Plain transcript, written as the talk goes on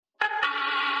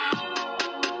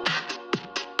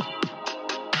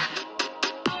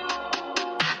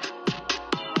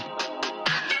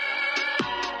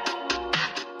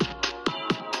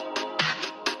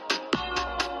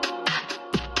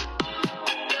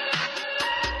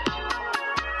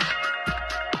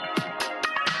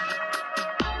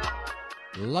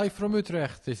Live from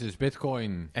Utrecht, this is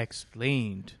Bitcoin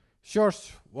Explained.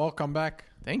 Sjors, welcome back.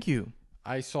 Thank you.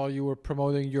 I saw you were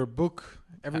promoting your book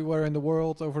everywhere in the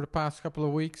world over the past couple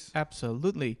of weeks.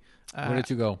 Absolutely. Where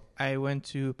did you go? I went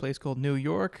to a place called New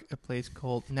York, a place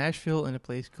called Nashville, and a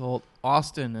place called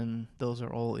Austin, and those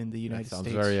are all in the United That sounds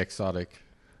States. very exotic.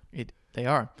 They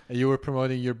are. And you were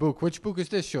promoting your book. Which book is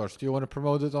this, Sjors? Do you want to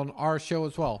promote it on our show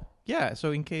as well? Yeah,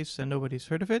 so in case nobody's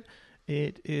heard of it,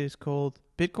 it is called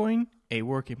Bitcoin, a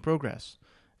Work in Progress.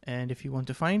 And if you want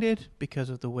to find it, because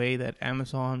of the way that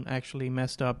Amazon actually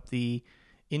messed up the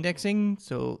indexing,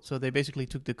 so they basically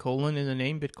took the colon in the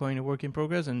name, Bitcoin, a Work in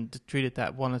Progress, and treated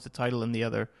that one as the title and the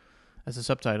other as a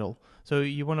subtitle. So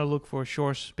you want to look for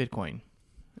Sjors Bitcoin,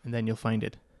 and then you'll find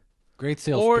it. Great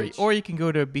sales pitch. Or you can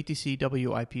go to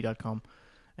btcwip.com,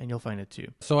 and you'll find it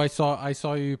too. So I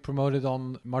saw you promoted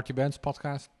on Marty Ben's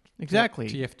podcast. Exactly.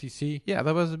 TFTC. Yeah,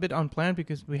 that was a bit unplanned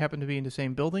because we happened to be in the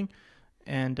same building.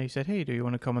 And he said, hey, do you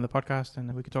want to come on the podcast?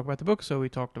 And we could talk about the book. So we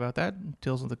talked about that,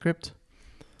 Tales of the Crypt.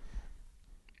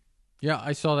 Yeah,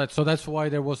 I saw that. So that's why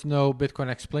there was no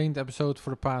Bitcoin Explained episode for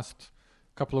the past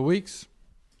couple of weeks.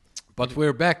 But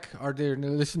we're back, our dear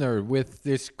listener, with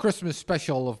this Christmas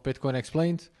special of Bitcoin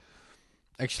Explained.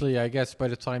 Actually, I guess by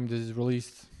the time this is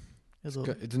released,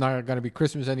 it's not going to be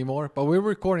Christmas anymore. But we're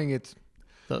recording it.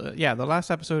 The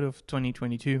last episode of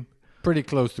 2022. Pretty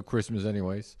close to Christmas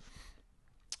anyways.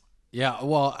 Yeah,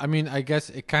 well, I mean, I guess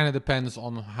it kind of depends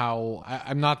on how...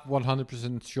 I'm not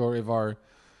 100% sure if our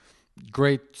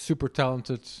great, super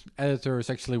talented editor is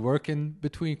actually working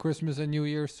between Christmas and New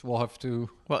Year's. We'll have to...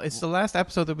 Well, it's the last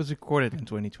episode that was recorded in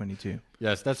 2022.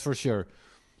 Yes, that's for sure.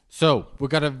 So, we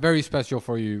got a very special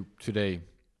for you today.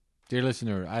 Dear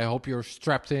listener, I hope you're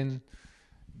strapped in.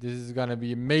 This is going to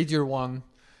be a major one.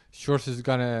 Sjors is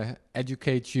going to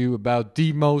educate you about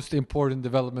the most important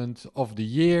development of the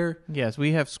year. Yes,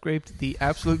 we have scraped the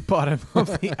absolute bottom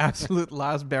of the absolute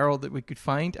last barrel that we could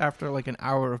find after like an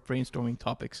hour of brainstorming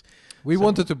topics. We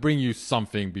wanted to bring you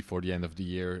something before the end of the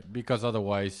year because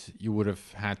otherwise you would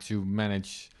have had to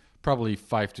manage probably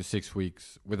 5 to 6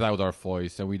 weeks without our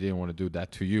voice, and we didn't want to do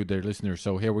that to you, dear listeners.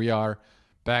 So here we are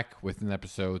back with an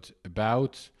episode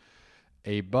about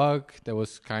a bug that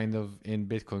was kind of in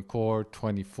Bitcoin Core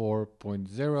 24.0.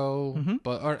 Mm-hmm.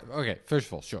 But okay, first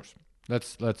of all, sure.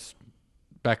 Let's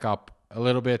back up a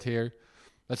little bit here.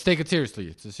 Let's take it seriously.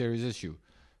 It's a serious issue.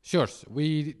 Sure,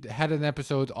 we had an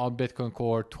episode on Bitcoin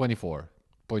Core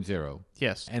 24.0.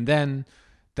 Yes. And then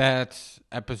that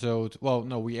episode, well,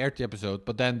 no, we aired the episode,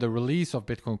 but then the release of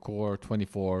Bitcoin Core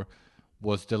 24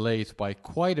 was delayed by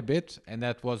quite a bit, and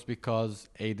that was because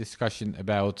a discussion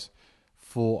about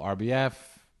full RBF.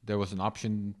 There was an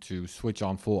option to switch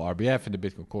on full RBF in the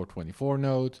Bitcoin Core 24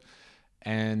 node,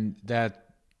 and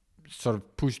that sort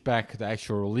of pushed back the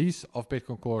actual release of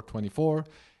Bitcoin Core 24.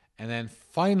 And then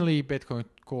finally Bitcoin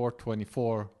Core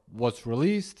 24 was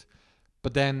released,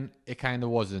 but then it kind of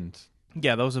wasn't.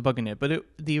 Yeah, that was a bug in it. But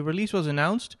the release was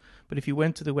announced, but if you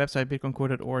went to the website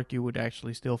bitcoincore.org, you would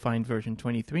actually still find version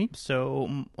 23.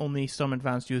 So only some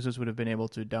advanced users would have been able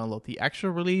to download the actual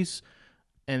release.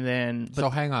 And then, so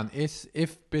hang on,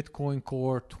 if Bitcoin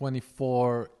Core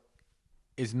 24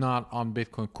 is not on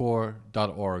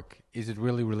bitcoincore.org, is it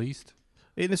really released?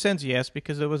 In a sense, yes,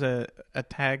 because there was a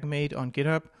tag made on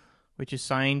GitHub, which is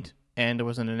signed, and there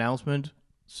was an announcement,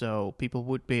 so people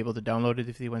would be able to download it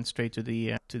if they went straight to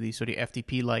the sort of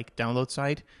FTP-like download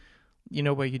site, you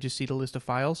know, where you just see the list of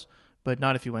files, but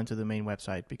not if you went to the main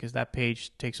website, because that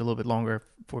page takes a little bit longer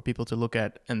for people to look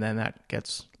at, and then that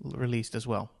gets released as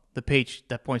well. The page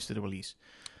that points to the release.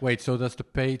 Wait, so does the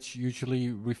page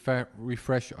usually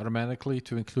refresh automatically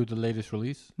to include the latest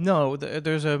release? No,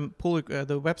 there's a pull.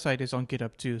 The website is on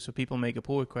GitHub too, so people make a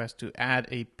pull request to add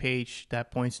a page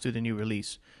that points to the new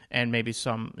release and maybe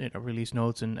some release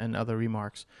notes and other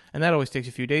remarks. And that always takes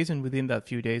a few days, and within that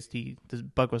few days, the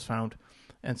bug was found,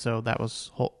 and so that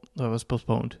was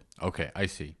postponed. Okay, I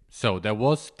see. So there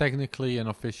was technically an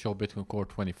official Bitcoin Core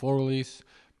 24 release,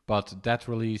 but that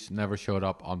release never showed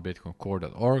up on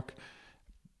bitcoincore.org.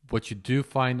 What you do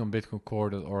find on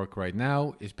bitcoincore.org right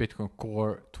now is Bitcoin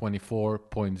Core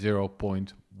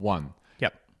 24.0.1.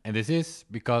 Yep. And this is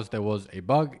because there was a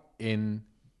bug in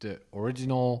the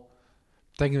original,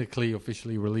 technically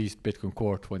officially released Bitcoin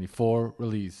Core 24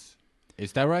 release.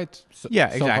 Is that right?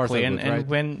 Yeah, exactly. So far, so and good, right?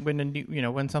 when a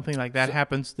new, when something like that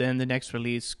happens, then the next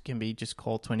release can be just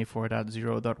called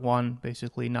 24.0.1,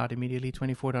 basically, not immediately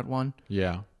 24.1.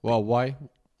 Yeah. Well, why?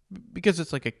 Because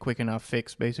it's like a quick enough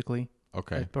fix, basically.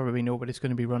 Okay. Probably nobody's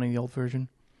going to be running the old version.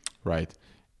 Right.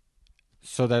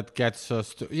 So that gets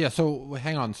us to So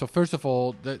hang on. So first of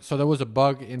all, so there was a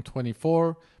bug in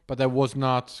 24, but that was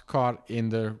not caught in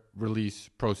the release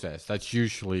process. That's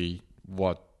usually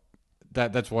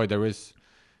that's why there is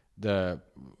the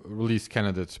release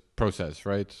candidates process,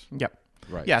 right? Yep.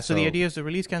 Right. Yeah. So the idea is the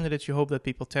release candidates. You hope that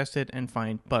people test it and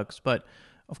find bugs, but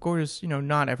of course,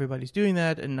 not everybody's doing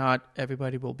that, and not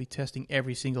everybody will be testing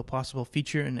every single possible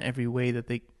feature in every way that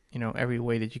every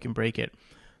way that you can break it.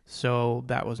 So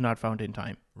that was not found in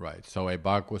time. Right. So a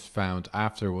bug was found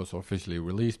after it was officially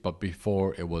released, but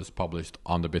before it was published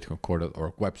on the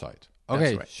bitcoincore.org website.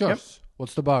 Okay, right. sure. Yep.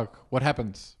 What's the bug? What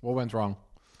happened? What went wrong?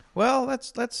 Well,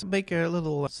 let's make a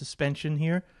little suspension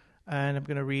here, and I'm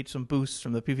going to read some boosts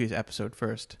from the previous episode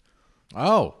first.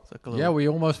 Oh, So yeah, we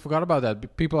almost forgot about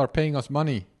that. People are paying us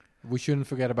money. We shouldn't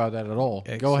forget about that at all.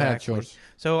 Exactly. Go ahead, George.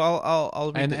 So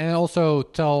I'll read and also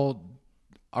tell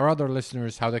our other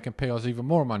listeners how they can pay us even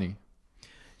more money.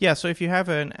 Yeah, so if you have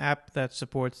an app that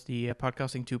supports the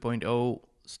Podcasting 2.0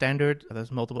 standard,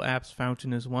 there's multiple apps,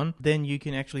 Fountain is one, then you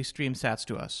can actually stream sats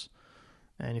to us.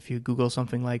 And if you Google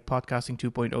something like Podcasting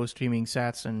 2.0 streaming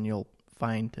sats, and you'll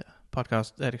find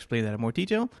podcasts that explain that in more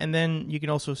detail. And then you can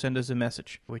also send us a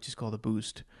message, which is called a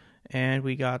boost. And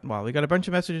we got a bunch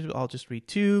of messages. I'll just read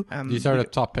two. These are the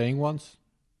top paying ones?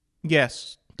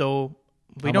 Yes, though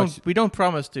we don't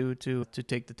promise to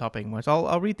take the top paying ones.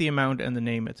 I'll read the amount and the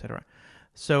name, etc.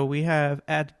 So we have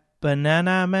at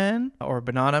Banana Man or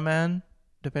Banana Man,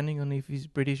 depending on if he's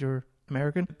British or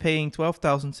American, paying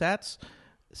 12,000 sats,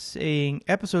 saying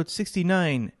episode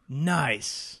 69,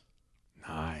 nice.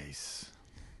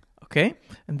 Okay,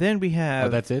 and then we have... Oh,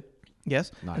 that's it?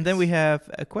 Yes, nice. And then we have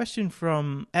a question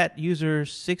from at user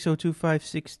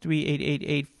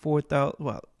 6025638884000.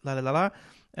 Well,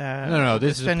 No,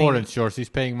 this is important, George. He's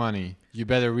paying money. You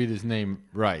better read his name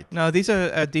right. No, these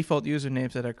are default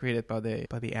usernames that are created by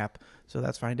the app, so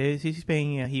that's fine. He's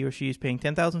paying, he or she is paying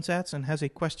 10,000 sats and has a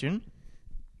question,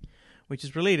 which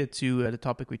is related to the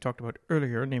topic we talked about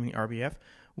earlier, namely RBF.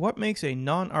 What makes a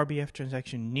non-RBF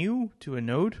transaction new to a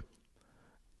node?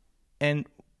 And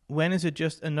when is it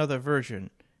just another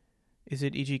version? Is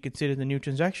it, e.g., considered a new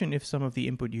transaction if some of the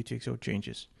input UTXO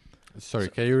changes? Sorry,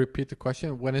 can you repeat the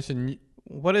question? When is a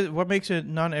what makes a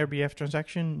non-RBF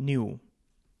transaction new?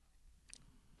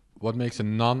 What makes a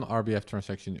non-RBF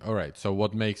transaction? All right. So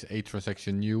what makes a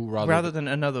transaction new rather than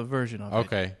another version of it?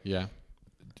 Okay. Yeah.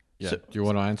 So, do you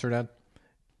want to answer that?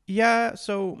 Yeah.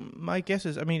 So my guess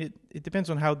is, it depends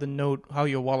on how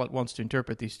your wallet wants to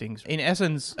interpret these things. In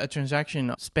essence, a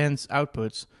transaction spends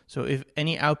outputs. So if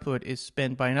any output is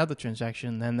spent by another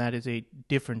transaction, then that is a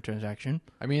different transaction.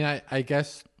 I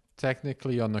guess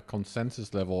technically on a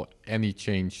consensus level, any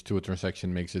change to a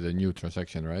transaction makes it a new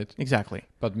transaction, right? Exactly.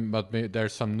 But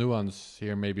there's some nuance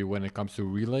here maybe when it comes to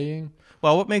relaying.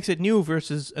 Well, what makes it new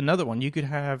versus another one? You could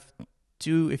have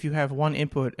two, if you have one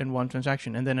input and one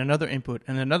transaction, and then another input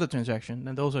and another transaction,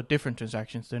 then those are different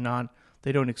transactions.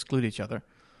 They don't exclude each other.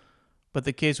 But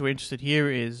the case we're interested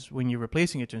here is when you're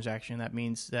replacing a transaction, that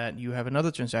means that you have another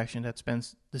transaction that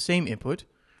spends the same input,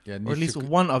 or at least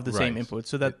one of the same input,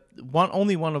 so that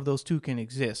only one of those two can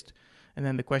exist. And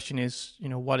then the question is,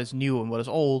 what is new and what is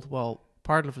old? Well,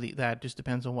 part of that just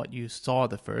depends on what you saw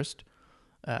the first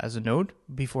as a node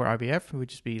before RBF. It would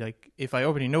just be like, if I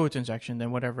already know a transaction,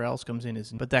 then whatever else comes in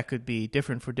is... But that could be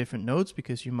different for different nodes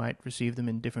because you might receive them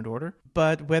in different order.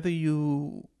 But whether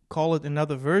you call it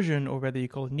another version or whether you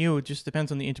call it new, it just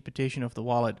depends on the interpretation of the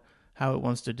wallet, how it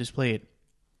wants to display it.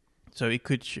 So it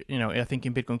could, I think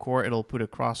in Bitcoin Core, it'll put a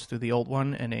cross through the old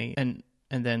one and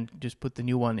then just put the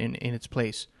new one in its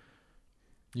place.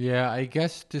 Yeah, I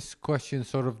guess this question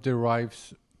sort of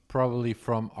derives probably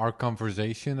from our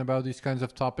conversation about these kinds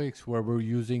of topics where we're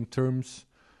using terms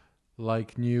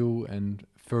like new and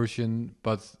version,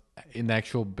 but in the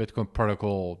actual Bitcoin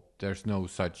protocol, there's no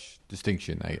such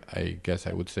distinction, I guess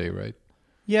I would say, right?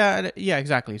 Yeah,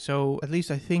 exactly. So at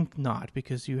least I think not,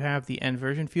 because you have the end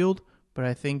version field. But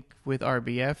I think with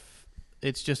RBF,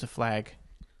 it's just a flag.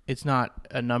 It's not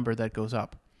a number that goes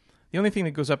up. The only thing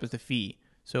that goes up is the fee.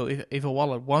 So if a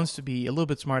wallet wants to be a little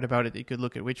bit smart about it, it could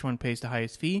look at which one pays the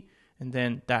highest fee, and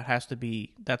then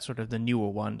that's sort of the newer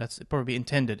one. That's probably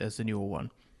intended as the newer one.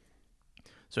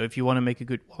 So if you want to make a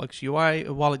good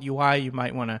wallet UI, you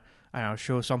might want to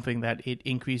show something that it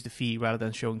increased the fee rather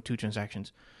than showing two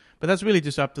transactions. But that's really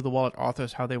just up to the wallet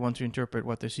authors, how they want to interpret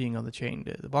what they're seeing on the chain.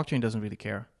 The blockchain doesn't really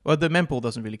care. Well, the mempool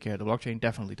doesn't really care. The blockchain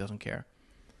definitely doesn't care.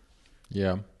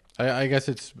 Yeah. I guess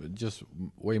it's just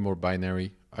way more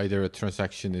binary. Either a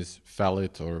transaction is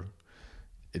valid or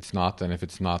it's not. And if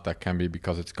it's not, that can be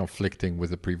because it's conflicting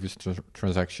with the previous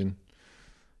transaction.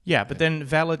 Yeah, but then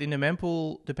valid in the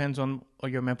mempool depends on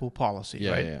your mempool policy,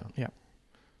 right? Yeah.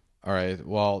 All right.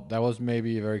 Well, that was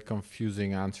maybe a very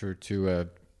confusing answer to.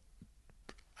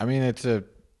 I mean, it's a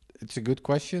good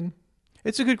question.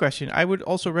 It's a good question. I would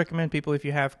also recommend people, if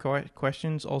you have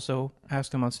questions, also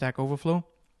ask them on Stack Overflow.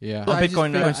 Yeah. On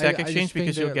Bitcoin on Stack Exchange,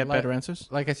 because you'll get better answers.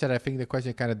 Like I said, I think the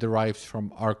question kind of derives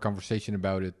from our conversation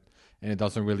about it, and it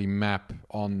doesn't really map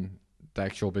on the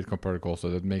actual Bitcoin protocol, so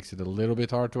that makes it a little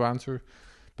bit hard to answer.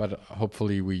 But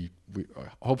hopefully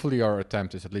hopefully our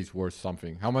attempt is at least worth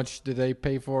something. How much did they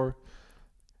pay for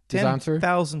this answer?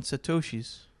 10,000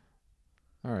 Satoshis.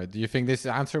 All right. Do you think this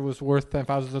answer was worth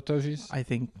 10,000 Satoshis? I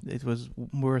think it was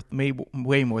worth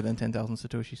way more than 10,000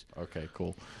 Satoshis. Okay,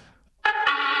 cool.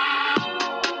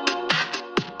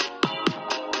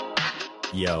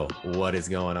 Yo, what is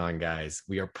going on, guys?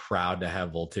 We are proud to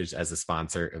have Voltage as a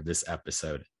sponsor of this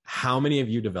episode. How many of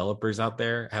you developers out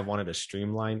there have wanted a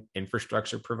streamlined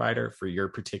infrastructure provider for your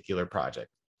particular project?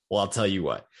 Well, I'll tell you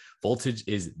what, Voltage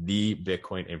is the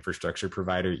Bitcoin infrastructure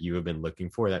provider you have been looking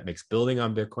for that makes building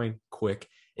on Bitcoin quick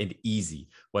and easy,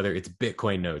 whether it's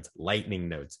Bitcoin nodes, Lightning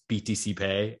nodes, BTC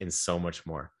Pay, and so much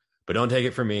more. But don't take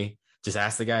it from me. Just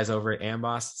ask the guys over at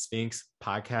Amboss, Sphinx,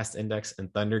 Podcast Index,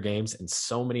 and Thunder Games, and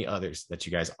so many others that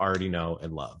you guys already know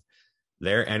and love.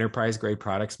 Their enterprise-grade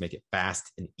products make it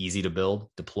fast and easy to build,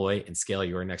 deploy, and scale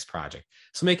your next project.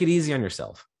 So make it easy on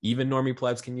yourself. Even normie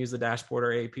plebs can use the dashboard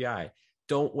or API.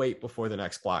 Don't wait before the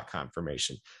next block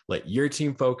confirmation. Let your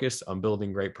team focus on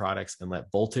building great products and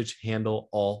let Voltage handle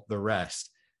all the rest.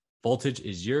 Voltage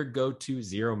is your go-to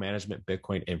zero management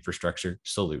Bitcoin infrastructure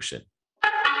solution.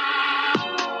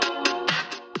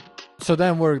 So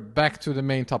then we're back to the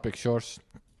main topic, Shores.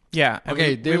 Yeah.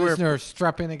 Okay, dear listeners,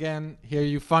 strap in again. Here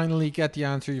you finally get the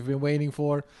answer you've been waiting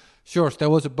for. Shores, there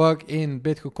was a bug in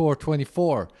Bitcoin Core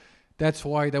 24. That's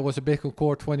why there was a Bitcoin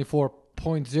Core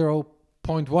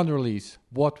 24.0.1 release.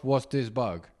 What was this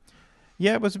bug?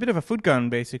 Yeah, it was a bit of a foot gun,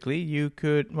 basically. You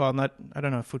could, I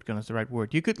don't know if foot gun is the right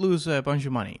word. You could lose a bunch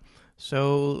of money.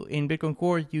 So in Bitcoin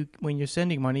Core, when you're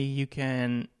sending money, you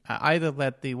can either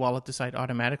let the wallet decide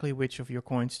automatically which of your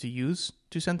coins to use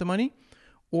to send the money,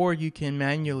 or you can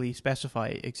manually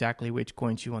specify exactly which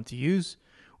coins you want to use,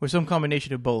 or some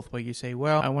combination of both, where you say,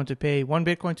 well, I want to pay 1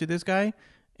 Bitcoin to this guy,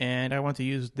 and I want to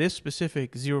use this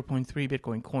specific 0.3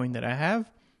 Bitcoin coin that I have.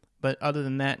 But other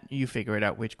than that, you figure it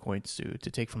out which coins to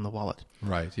take from the wallet.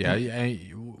 Right, yeah.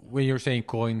 When you're saying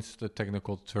coins, the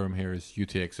technical term here is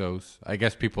UTXOs. I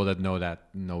guess people that know that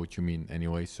know what you mean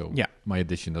anyway, so yeah. My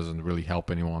addition doesn't really help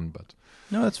anyone. But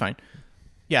no, that's fine.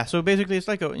 Yeah, so basically it's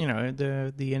like,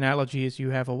 the analogy is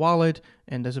you have a wallet,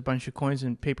 and there's a bunch of coins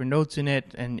and paper notes in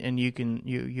it, and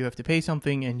you have to pay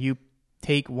something, and you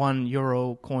take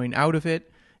 €1 coin out of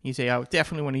it. You say, I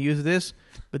definitely want to use this,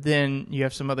 but then you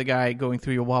have some other guy going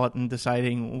through your wallet and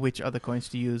deciding which other coins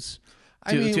to use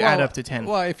to add up to 10.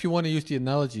 Well, if you want to use the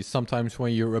analogy, sometimes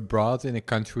when you're abroad in a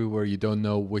country where you don't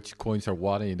know which coins are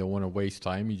what and you don't want to waste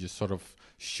time, you just sort of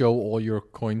show all your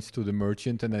coins to the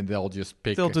merchant and then they'll just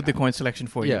pick. They'll do the coin selection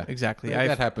for you. Exactly.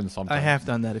 That happens sometimes. I have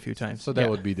done that a few times. So that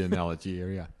would be the analogy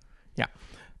here, yeah. Yeah.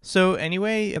 So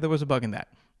anyway, there was a bug in that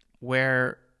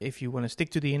where if you want to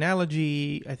stick to the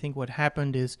analogy, I think what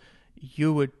happened is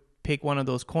you would pick one of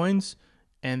those coins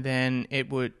and then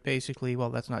it would basically, well,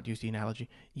 let's not use the analogy.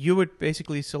 You would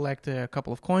basically select a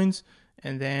couple of coins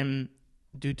and then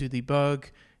due to the bug,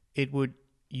 it would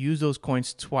use those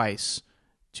coins twice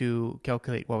to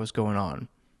calculate what was going on.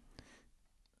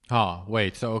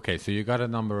 Wait. So you got a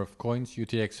number of coins,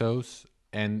 UTXOs,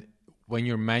 and when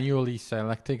you're manually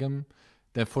selecting them,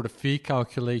 then for the fee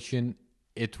calculation,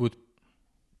 it would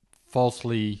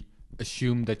falsely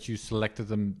assume that you selected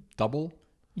them double?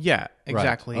 Yeah,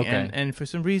 exactly. Right. Okay. And for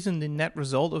some reason, the net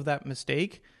result of that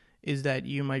mistake is that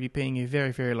you might be paying a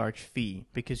very, very large fee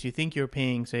because you think you're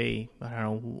paying, say,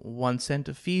 1 cent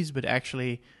of fees, but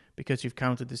actually, because you've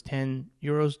counted this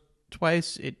 €10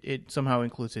 twice, it somehow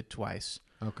includes it twice.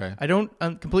 Okay. I don't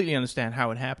completely understand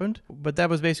how it happened, but that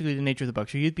was basically the nature of the bug.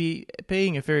 So you'd be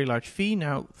paying a very large fee.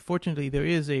 Now, fortunately, there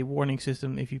is a warning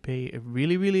system. If you pay a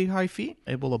really, really high fee,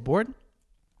 it will abort.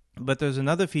 But there's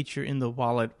another feature in the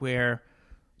wallet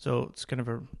so it's kind of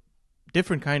a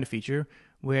different kind of feature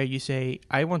where you say,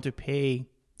 I want to pay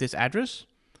this address,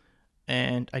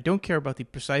 and I don't care about the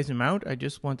precise amount. I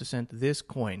just want to send this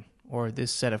coin or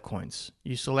this set of coins.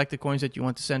 You select the coins that you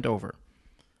want to send over.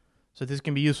 So this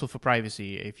can be useful for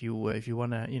privacy if you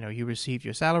want to, you received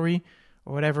your salary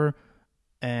or whatever,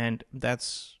 and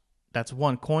that's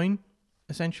one coin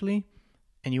essentially,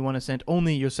 and you want to send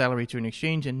only your salary to an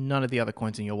exchange and none of the other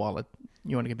coins in your wallet.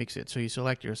 you want to mix it. So you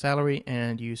select your salary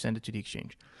and you send it to the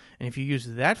exchange. And if you use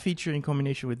that feature in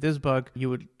combination with this bug, you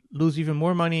would lose even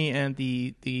more money, and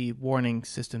the warning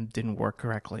system didn't work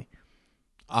correctly.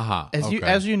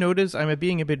 As you notice, I'm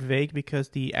being a bit vague because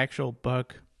the actual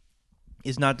bug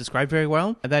is not described very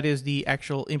well. That is, the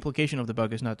actual implication of the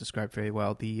bug is not described very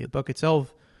well. The bug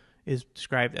itself is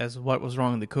described as what was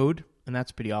wrong in the code, and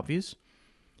that's pretty obvious.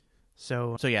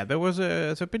 So yeah, there was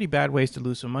a pretty bad ways to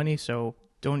lose some money. So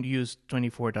don't use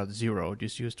 24.0,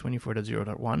 just use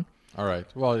 24.0.1. All right.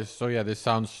 Well, so yeah, this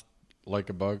sounds like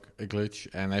a bug, a glitch,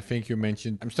 and I think you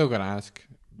mentioned. I'm still gonna ask.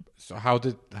 So how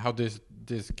does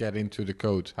this get into the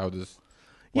code?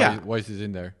 Why is this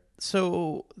in there?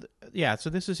 So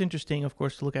this is interesting, of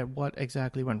course, to look at what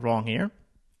exactly went wrong here.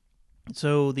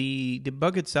 So the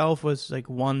bug itself was like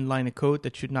one line of code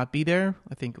that should not be there.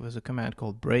 I think it was a command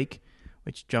called break,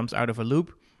 which jumps out of a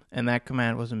loop, and that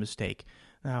command was a mistake.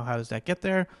 Now, how does that get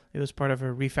there? It was part of a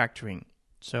refactoring.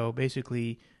 So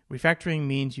basically, refactoring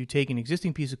means you take an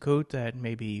existing piece of code that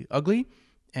may be ugly,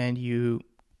 and you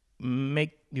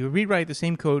rewrite the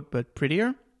same code but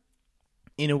prettier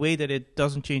in a way that it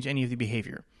doesn't change any of the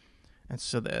behavior. And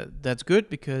so that's good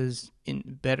because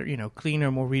in better,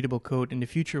 cleaner, more readable code in the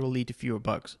future will lead to fewer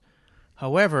bugs.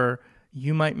 However,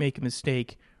 you might make a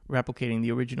mistake replicating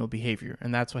the original behavior,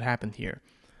 and that's what happened here.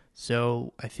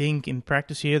 So I think in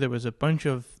practice here, there was a bunch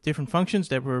of different functions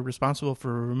that were responsible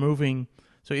for removing.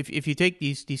 So if you take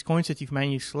these coins that you've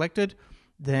manually selected,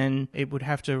 then it would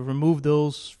have to remove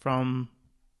those from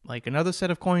like another set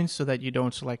of coins so that you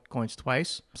don't select coins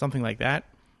twice, something like that.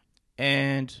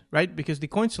 And right, because the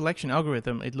coin selection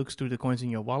algorithm, it looks through the coins in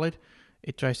your wallet.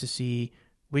 It tries to see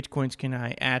which coins can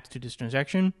I add to this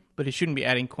transaction, but it shouldn't be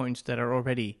adding coins that are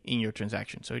already in your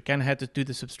transaction. So it kind of had to do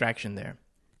the subtraction there.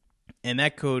 And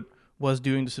that code was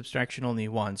doing the subtraction only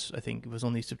once. I think it was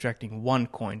only subtracting one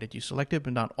coin that you selected,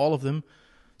 but not all of them.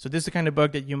 So this is the kind of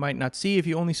bug that you might not see if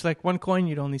you only select one coin.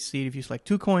 You'd only see it if you select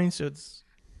two coins. So it's,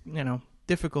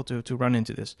 difficult to run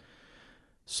into this.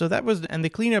 So that was, and the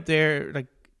cleanup there, like,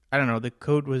 I don't know, the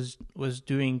code was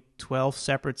doing 12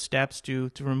 separate steps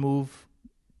to remove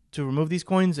these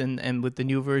coins, and with the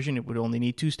new version, it would only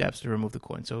need 2 steps to remove the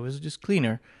coin. So it was just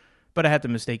cleaner, but I had the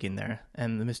mistake in there,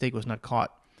 and the mistake was not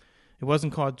caught. It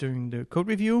wasn't caught during the code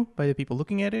review by the people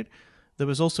looking at it. There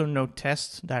was also no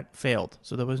test that failed.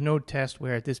 So there was no test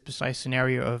where this precise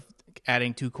scenario of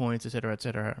adding 2 coins,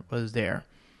 etc., was there.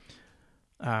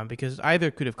 Because either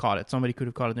could have caught it. Somebody could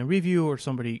have caught it in a review, or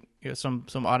somebody, some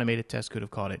automated test could have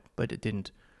caught it, but it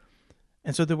didn't.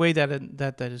 And so the way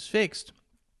that is fixed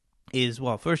is,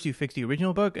 well, first you fix the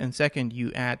original bug, and second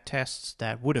you add tests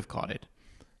that would have caught it,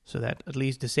 so that at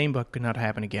least the same bug could not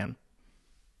happen again.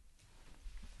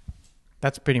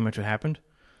 That's pretty much what happened.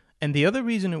 And the other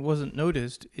reason it wasn't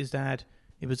noticed is that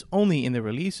it was only in the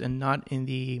release and not in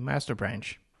the master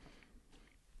branch.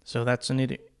 So that's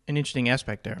an interesting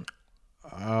aspect there.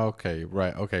 Okay,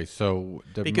 right. Okay, so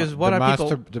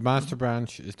the master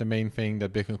branch is the main thing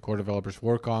that Bitcoin Core developers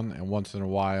work on, and once in a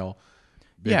while,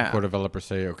 Bitcoin Core developers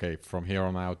say, okay, from here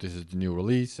on out, this is the new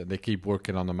release, and they keep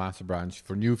working on the master branch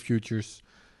for new features,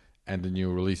 and the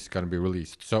new release is going to be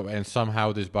released. So, and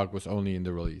somehow this bug was only in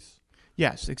the release.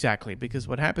 Yes, exactly, because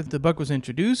what happened, the bug was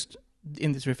introduced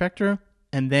in this refactor,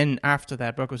 and then after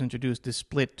that bug was introduced, this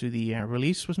split to the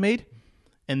release was made,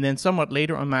 and then somewhat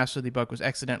later on master, the bug was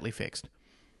accidentally fixed.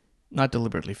 Not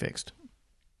deliberately fixed.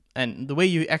 And the way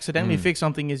you accidentally fix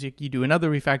something is you do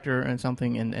another refactor and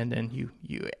something, and then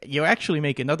you actually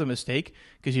make another mistake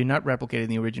because you're not replicating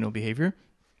the original behavior.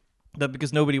 But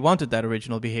because nobody wanted that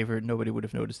original behavior, nobody would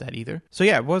have noticed that either. So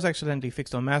yeah, it was accidentally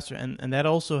fixed on master, and that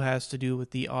also has to do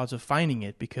with the odds of finding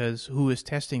it, because who is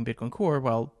testing Bitcoin Core?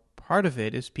 Well, part of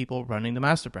it is people running the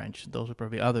master branch. Those are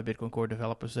probably other Bitcoin Core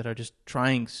developers that are just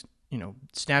trying,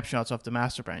 snapshots of the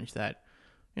master branch that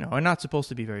are not supposed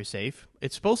to be very safe.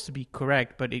 It's supposed to be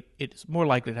correct, but it's more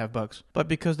likely to have bugs. But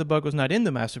because the bug was not in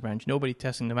the master branch, nobody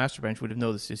testing the master branch would have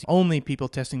noticed this. Only people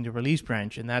testing the release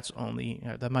branch, and that's only,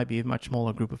 that might be a much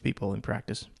smaller group of people in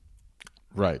practice.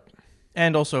 Right.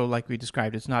 And also, like we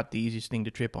described, it's not the easiest thing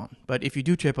to trip on. But if you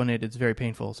do trip on it, it's very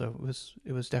painful. So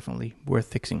it was definitely worth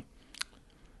fixing.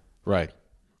 Right.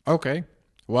 Okay.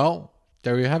 Well,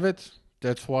 there you have it.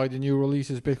 That's why the new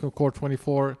release is Bitcoin Core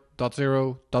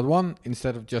 24.0.1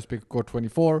 instead of just Bitcoin Core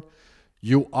 24.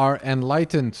 You are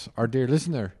enlightened, our dear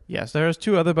listener. Yes, there's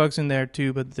 2 other bugs in there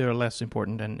too, but they're less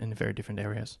important and in very different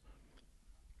areas.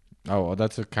 Oh, well,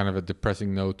 that's a kind of a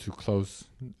depressing note to close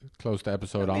the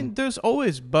episode on. I mean, there's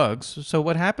always bugs. So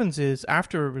what happens is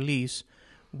after a release,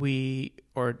 the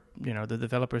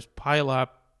developers pile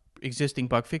up existing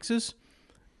bug fixes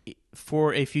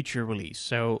for a future release.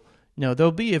 So No,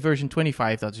 there'll be a version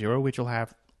 25.0, which will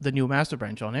have the new master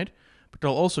branch on it, but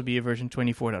there'll also be a version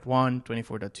 24.1,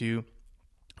 24.2,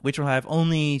 which will have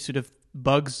only sort of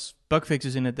bug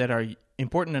fixes in it that are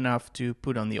important enough to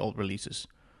put on the old releases.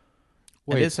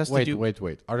 Wait.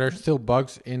 Are there still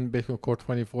bugs in Bitcoin Core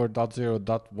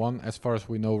 24.0.1 as far as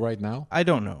we know right now? I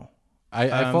don't know.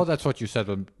 I thought that's what you said,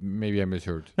 but maybe I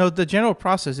misheard. No, the general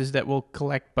process is that we'll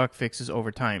collect bug fixes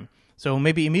over time. So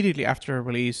maybe immediately after a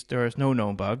release, there is no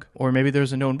known bug, or maybe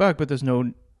there's a known bug, but there's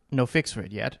no fix for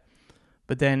it yet.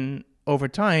 But then over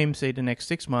time, say the next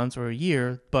 6 months or a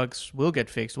year, bugs will get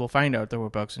fixed. We'll find out there were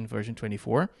bugs in version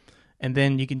 24. And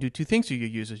then you can do two things to your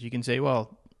users. You can say,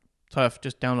 well, tough,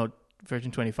 just download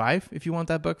version 25 if you want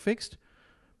that bug fixed.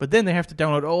 But then they have to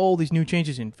download all these new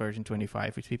changes in version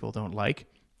 25, which people don't like.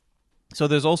 So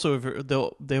there's also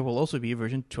there will also be a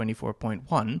version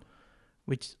 24.1,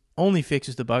 which only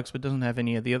fixes the bugs but doesn't have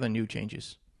any of the other new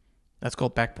changes. That's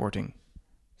called backporting.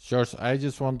 Sure. So I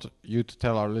just want you to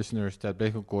tell our listeners that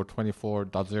Bitcoin Core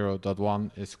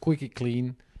 24.0.1 is squeaky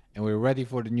clean, and we're ready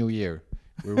for the new year.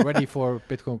 We're ready for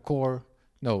Bitcoin Core.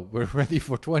 No, we're ready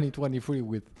for 2023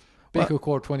 with Bitcoin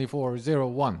Core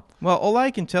 24.0.1. Well, all I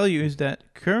can tell you is that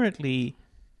currently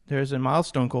there's a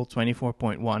milestone called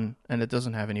 24.1, and it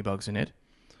doesn't have any bugs in it.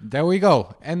 There we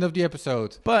go. End of the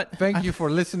episode. But thank you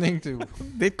for listening to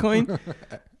Bitcoin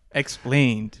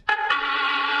Explained.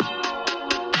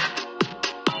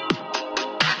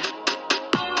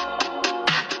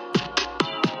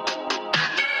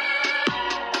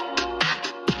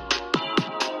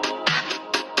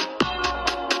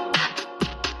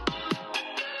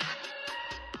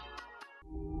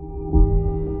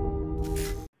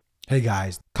 Hey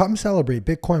guys, come celebrate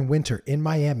Bitcoin Winter in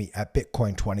Miami at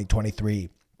Bitcoin 2023.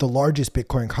 The largest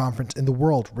Bitcoin conference in the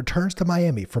world returns to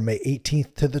Miami from May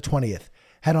 18th to the 20th.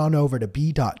 Head on over to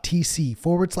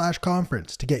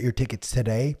b.tc/conference to get your tickets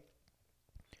today.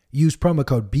 Use promo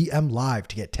code BMLive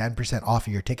to get 10% off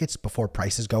of your tickets before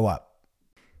prices go up.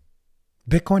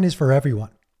 Bitcoin is for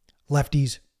everyone,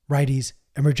 lefties, righties,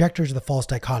 and rejectors of the false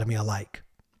dichotomy alike.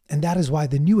 And that is why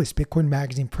the newest Bitcoin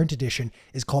Magazine print edition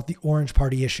is called the Orange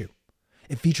Party issue.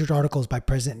 It features articles by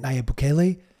President Nayib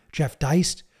Bukele, Jeff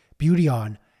Deist, Beauty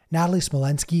On, Natalie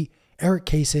Smolensky, Eric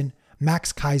Kaysen,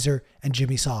 Max Kaiser, and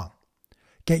Jimmy Song.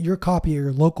 Get your copy at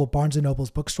your local Barnes &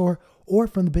 Noble's bookstore or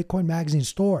from the Bitcoin Magazine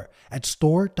store at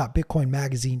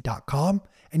store.bitcoinmagazine.com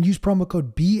and use promo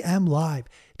code BMLive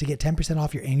to get 10%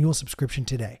 off your annual subscription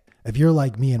today. If you're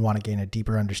like me and want to gain a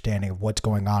deeper understanding of what's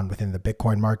going on within the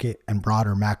Bitcoin market and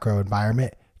broader macro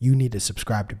environment, you need to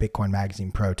subscribe to Bitcoin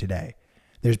Magazine Pro today.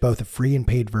 There's both a free and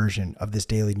paid version of this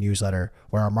daily newsletter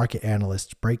where our market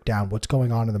analysts break down what's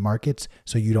going on in the markets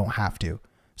so you don't have to.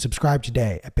 Subscribe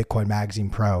today at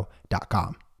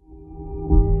bitcoinmagazinepro.com.